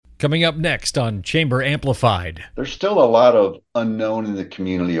Coming up next on Chamber Amplified. There's still a lot of unknown in the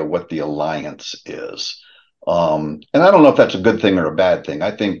community of what the alliance is. And I don't know if that's a good thing or a bad thing.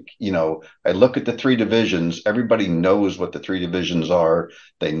 I think, I look at the three divisions, everybody knows what the three divisions are.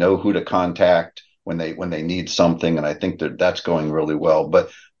 They know who to contact when they need something. And I think that's going really well.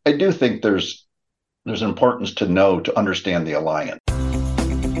 But I do think there's importance to understand the alliance.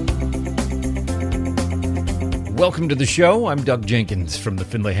 Welcome to the show. I'm Doug Jenkins from the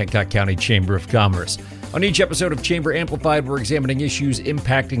Findlay-Hancock County Chamber of Commerce. On each episode of Chamber Amplified, we're examining issues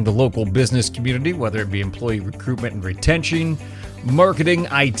impacting the local business community, whether it be employee recruitment and retention, marketing,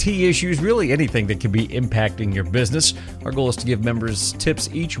 IT issues, really anything that could be impacting your business. Our goal is to give members tips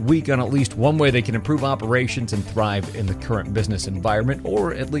each week on at least one way they can improve operations and thrive in the current business environment,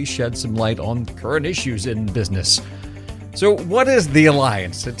 or at least shed some light on current issues in business. So what is the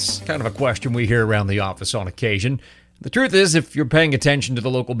Alliance? It's kind of a question we hear around the office on occasion. The truth is, if you're paying attention to the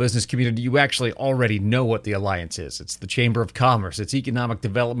local business community, you actually already know what the Alliance is. It's the Chamber of Commerce, it's Economic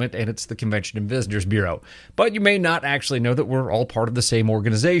Development, and it's the Convention and Visitors Bureau. But you may not actually know that we're all part of the same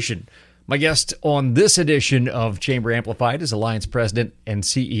organization. My guest on this edition of Chamber Amplified is Alliance President and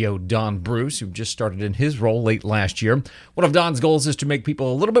CEO Don Bruce, who just started in his role late last year. One of Don's goals is to make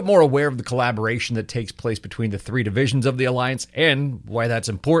people a little bit more aware of the collaboration that takes place between the three divisions of the Alliance and why that's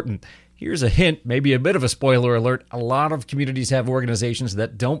important. Here's a hint, maybe a bit of a spoiler alert. A lot of communities have organizations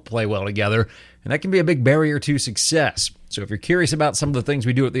that don't play well together, and that can be a big barrier to success. So if you're curious about some of the things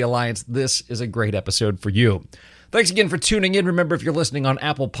we do at the Alliance, this is a great episode for you. Thanks again for tuning in. Remember, if you're listening on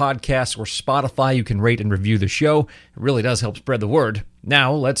Apple Podcasts or Spotify, you can rate and review the show. It really does help spread the word.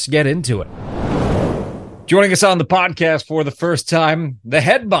 Now, let's get into it. Joining us on the podcast for the first time, the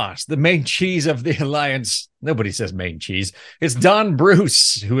head boss, the main cheese of the Alliance. Nobody says main cheese. It's Don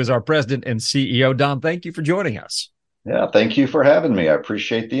Bruce, who is our president and CEO. Don, thank you for joining us. Yeah, thank you for having me. I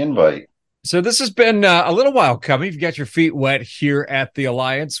appreciate the invite. So this has been a little while coming. You've got your feet wet here at the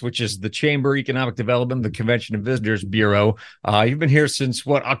Alliance, which is the Chamber, Economic Development, the Convention and Visitors Bureau. You've been here since,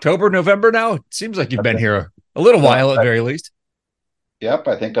 October, November now? It seems like you've been here a little while at the very least. Yep,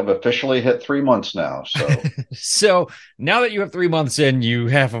 I think I've officially hit 3 months now. So, so now that you have 3 months in, you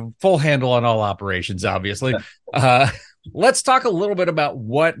have a full handle on all operations, obviously. Let's talk a little bit about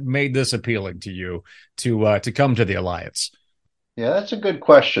what made this appealing to you to come to the Alliance. Yeah, that's a good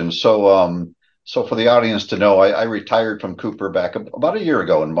question. So for the audience to know, I retired from Cooper back about a year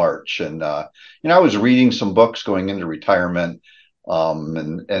ago in March, and I was reading some books going into retirement,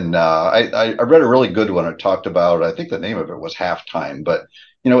 and I read a really good one. It talked about, I think the name of it was Halftime, but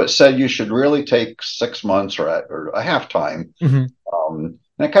it said you should really take 6 months or a halftime. Mm-hmm. And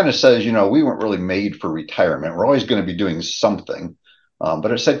it kind of says, we weren't really made for retirement. We're always going to be doing something, but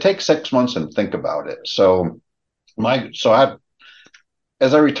it said take 6 months and think about it.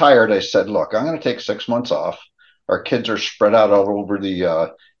 As I retired, I said, look, I'm going to take 6 months off. Our kids are spread out all over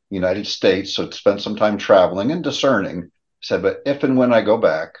the United States, so spend some time traveling and discerning. I said, but if and when I go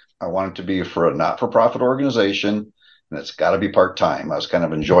back, I want it to be for a not-for-profit organization, and it's got to be part-time. I was kind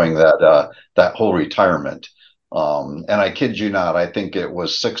of enjoying that whole retirement. And I kid you not, I think it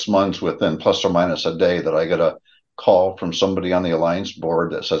was 6 months within plus or minus a day that I got a call from somebody on the Alliance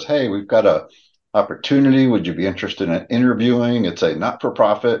board that says, hey, we've got a opportunity. Would you be interested in interviewing? It's a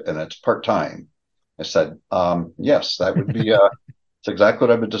not-for-profit and it's part-time. I said, yes, that would be, it's exactly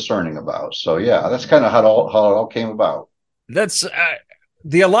what I've been discerning about. So yeah, that's kind of how it all came about. That's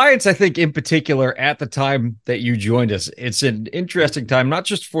the Alliance, I think, in particular, at the time that you joined us, it's an interesting time, not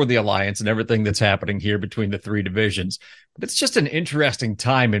just for the Alliance and everything that's happening here between the three divisions, but it's just an interesting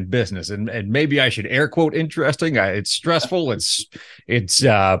time in business. And maybe I should air quote interesting. It's stressful. It's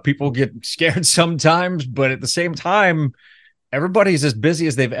people get scared sometimes, but at the same time, everybody's as busy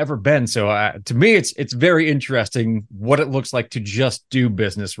as they've ever been. So to me, it's very interesting what it looks like to just do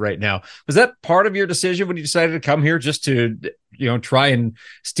business right now. Was that part of your decision when you decided to come here, just to, try and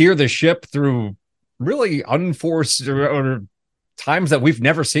steer the ship through really unforced or times that we've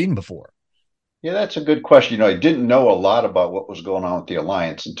never seen before? Yeah, that's a good question. I didn't know a lot about what was going on with the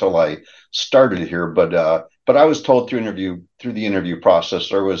Alliance until I started here, but I was told through the interview process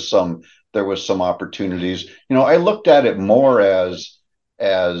there was some opportunities. I looked at it more as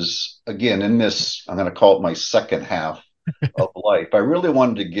again, in this, I'm going to call it my second half of life. I really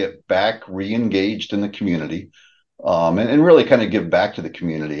wanted to get back re-engaged in the community, and really kind of give back to the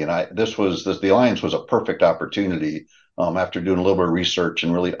community. And the Alliance was a perfect opportunity. After doing a little bit of research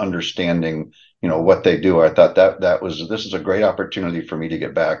and really understanding, what they do, I thought this is a great opportunity for me to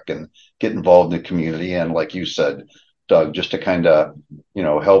get back and get involved in the community. And like you said, Doug, just to kind of,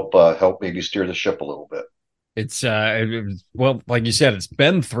 help maybe steer the ship a little bit. Well, like you said, it's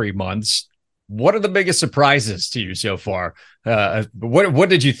been 3 months. What are the biggest surprises to you so far? What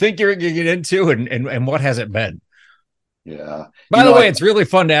did you think you were going to get into, and what has it been? Yeah. By the way, it's really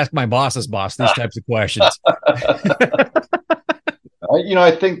fun to ask my boss's boss these types of questions.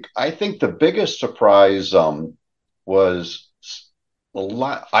 I think the biggest surprise was a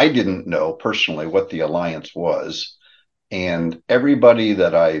lot. I didn't know personally what the alliance was, and everybody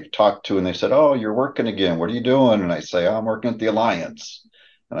that I've talked to, and they said, "Oh, you're working again. What are you doing?" And I say, "Oh, I'm working at the alliance,"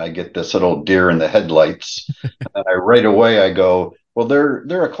 and I get this little deer in the headlights, and right away I go, "Well,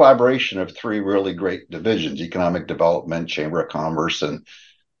 they're a collaboration of three really great divisions: Economic Development, Chamber of Commerce, and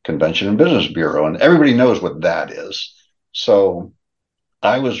Convention and Business Bureau," and everybody knows what that is. So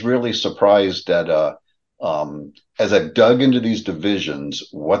I was really surprised at as I dug into these divisions,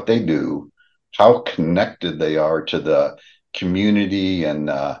 what they do, how connected they are to the community, and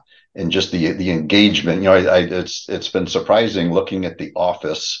just the engagement. It's been surprising looking at the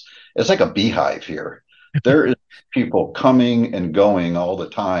office. It's like a beehive here. There is people coming and going all the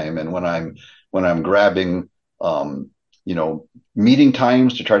time, and when I'm grabbing meeting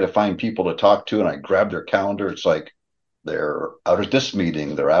times to try to find people to talk to, and I grab their calendar, it's like they're out at this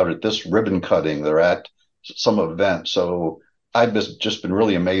meeting, they're out at this ribbon cutting, they're at some event. So I've just been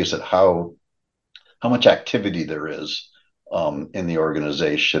really amazed at how much activity there is in the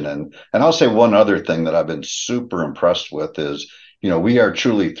organization. And I'll say one other thing that I've been super impressed with is, we are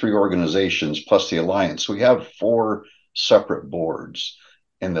truly three organizations plus the alliance. We have four separate boards,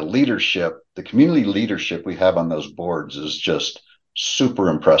 and the community leadership we have on those boards is just super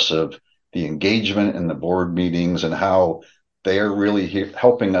impressive. The engagement in the board meetings and how they're really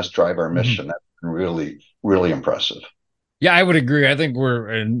helping us drive our mission. That's really, really impressive. Yeah, I would agree. I think we're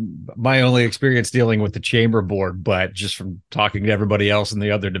in my only experience dealing with the chamber board, but just from talking to everybody else in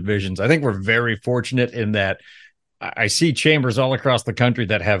the other divisions, I think we're very fortunate in that I see chambers all across the country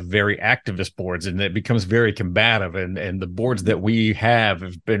that have very activist boards, and it becomes very combative. And the boards that we have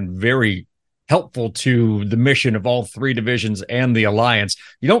been very helpful to the mission of all three divisions and the alliance.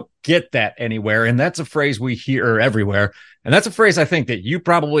 You don't get that anywhere. And that's a phrase we hear everywhere. And that's a phrase I think that you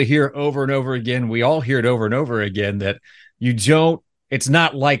probably hear over and over again. We all hear it over and over again, that it's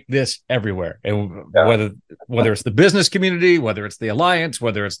not like this everywhere. And Yeah. whether it's the business community, whether it's the alliance,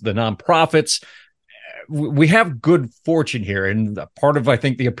 whether it's the nonprofits, we have good fortune here. And part of, I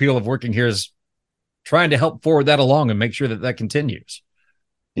think, the appeal of working here is trying to help forward that along and make sure that that continues.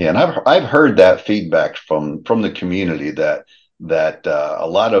 Yeah, and I've heard that feedback from the community that a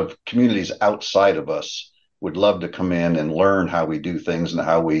lot of communities outside of us would love to come in and learn how we do things and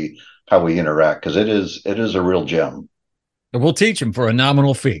how we interact, because it is a real gem. And we'll teach them for a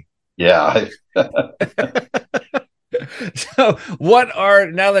nominal fee. Yeah. So,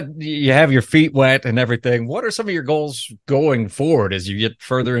 now that you have your feet wet and everything, what are some of your goals going forward as you get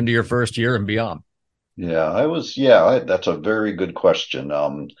further into your first year and beyond? That's a very good question.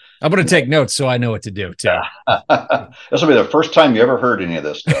 I'm going to take notes so I know what to do too. This will be the first time you ever heard any of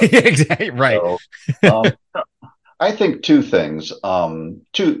this stuff. Exactly right. So, I think two things,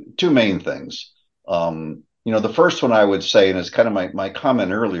 two main things. The first one I would say, and it's kind of my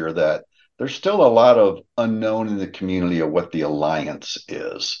comment earlier, that there's still a lot of unknown in the community of what the alliance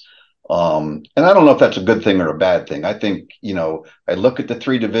is. And I don't know if that's a good thing or a bad thing. I think, I look at the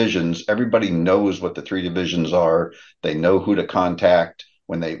three divisions, everybody knows what the three divisions are. They know who to contact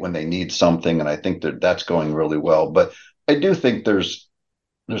when they need something. And I think that's going really well. But I do think there's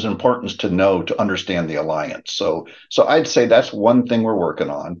importance to understand the alliance. So I'd say that's one thing we're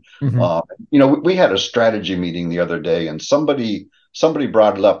working on. We had a strategy meeting the other day, and somebody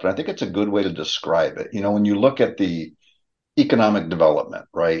brought it up, and I think it's a good way to describe it. When you look at the economic development,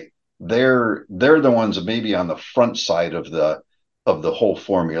 right? They're the ones maybe on the front side of the whole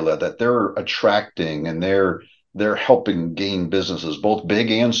formula, that they're attracting, and they're helping gain businesses, both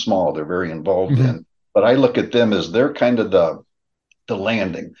big and small. They're very involved in. But I look at them as they're kind of the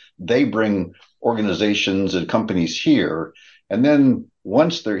landing. They bring organizations and companies here, and then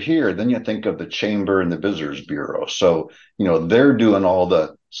once they're here, then you think of the chamber and the visitors bureau. So they're doing all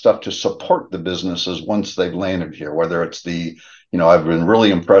the stuff to support the businesses once they've landed here, whether it's I've been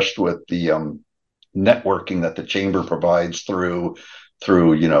really impressed with the networking that the chamber provides through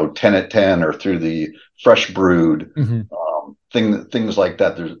 10 at 10, or through the fresh brewed things like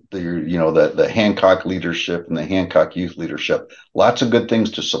that. There's the Hancock leadership and the Hancock youth leadership. Lots of good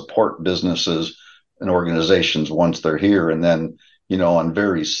things to support businesses and organizations once they're here. And then on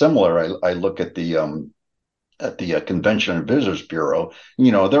very similar, I look at the Convention and Visitors Bureau.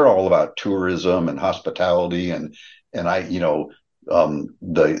 They're all about tourism and hospitality, and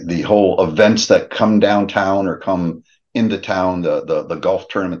the whole events that come downtown or come into town, the golf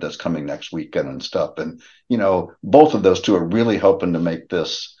tournament that's coming next weekend and stuff. And, both of those two are really helping to make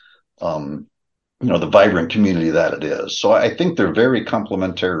this, the vibrant community that it is. So I think they're very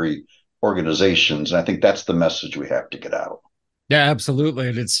complementary organizations. And I think that's the message we have to get out. Yeah, absolutely.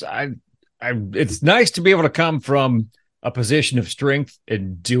 And it's nice to be able to come from a position of strength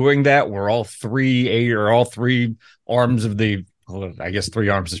in doing that, where all three arms of the, well, I guess three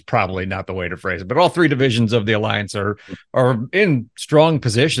arms is probably not the way to phrase it, but all three divisions of the alliance are in strong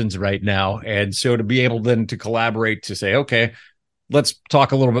positions right now. And so to be able then to collaborate to say, okay, let's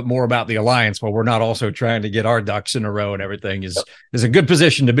talk a little bit more about the alliance while we're not also trying to get our ducks in a row and everything is a good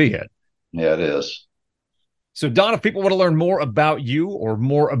position to be in. Yeah, it is. So, Don, if people want to learn more about you or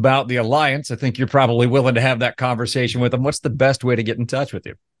more about the alliance, I think you're probably willing to have that conversation with them. What's the best way to get in touch with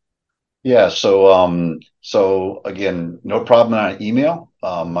you? Yeah. So again, no problem on email.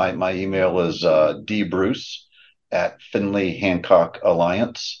 My email is dbruce at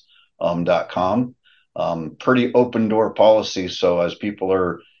Findlay-Hancock-Alliance.com. Pretty open door policy. So as people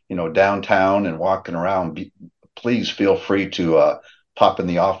are, downtown and walking around, please feel free to pop in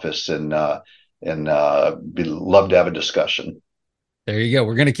the office and be love to have a discussion. There you go.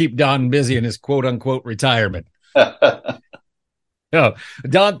 We're going to keep Don busy in his quote unquote retirement. No,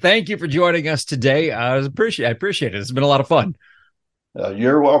 Don, thank you for joining us today. I appreciate it. It's been a lot of fun.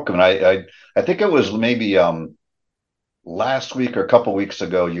 You're welcome. I think it was maybe last week or a couple weeks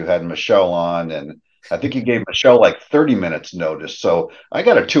ago you had Michelle on, and I think you gave Michelle like 30 minutes notice. So I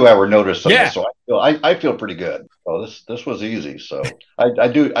got a 2-hour notice on this, so I feel pretty good. So this was easy. So I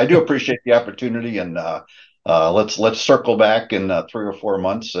do appreciate the opportunity, and let's circle back in 3 or 4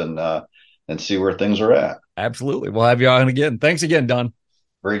 months and see where things are at. Absolutely. We'll have you on again. Thanks again, Don.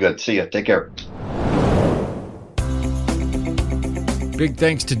 Very good. See you. Take care. Big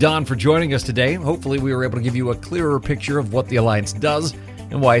thanks to Don for joining us today. Hopefully we were able to give you a clearer picture of what the Alliance does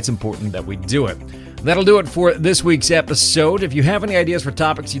and why it's important that we do it. That'll do it for this week's episode. If you have any ideas for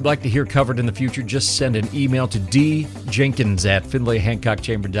topics you'd like to hear covered in the future, just send an email to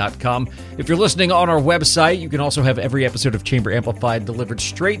djenkins@findlayhancockchamber.com. If you're listening on our website, you can also have every episode of Chamber Amplified delivered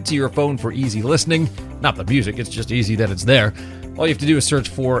straight to your phone for easy listening. Not the music, it's just easy that it's there. All you have to do is search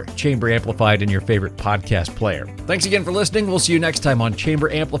for Chamber Amplified in your favorite podcast player. Thanks again for listening. We'll see you next time on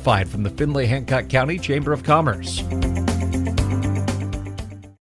Chamber Amplified from the Findlay-Hancock County Chamber of Commerce.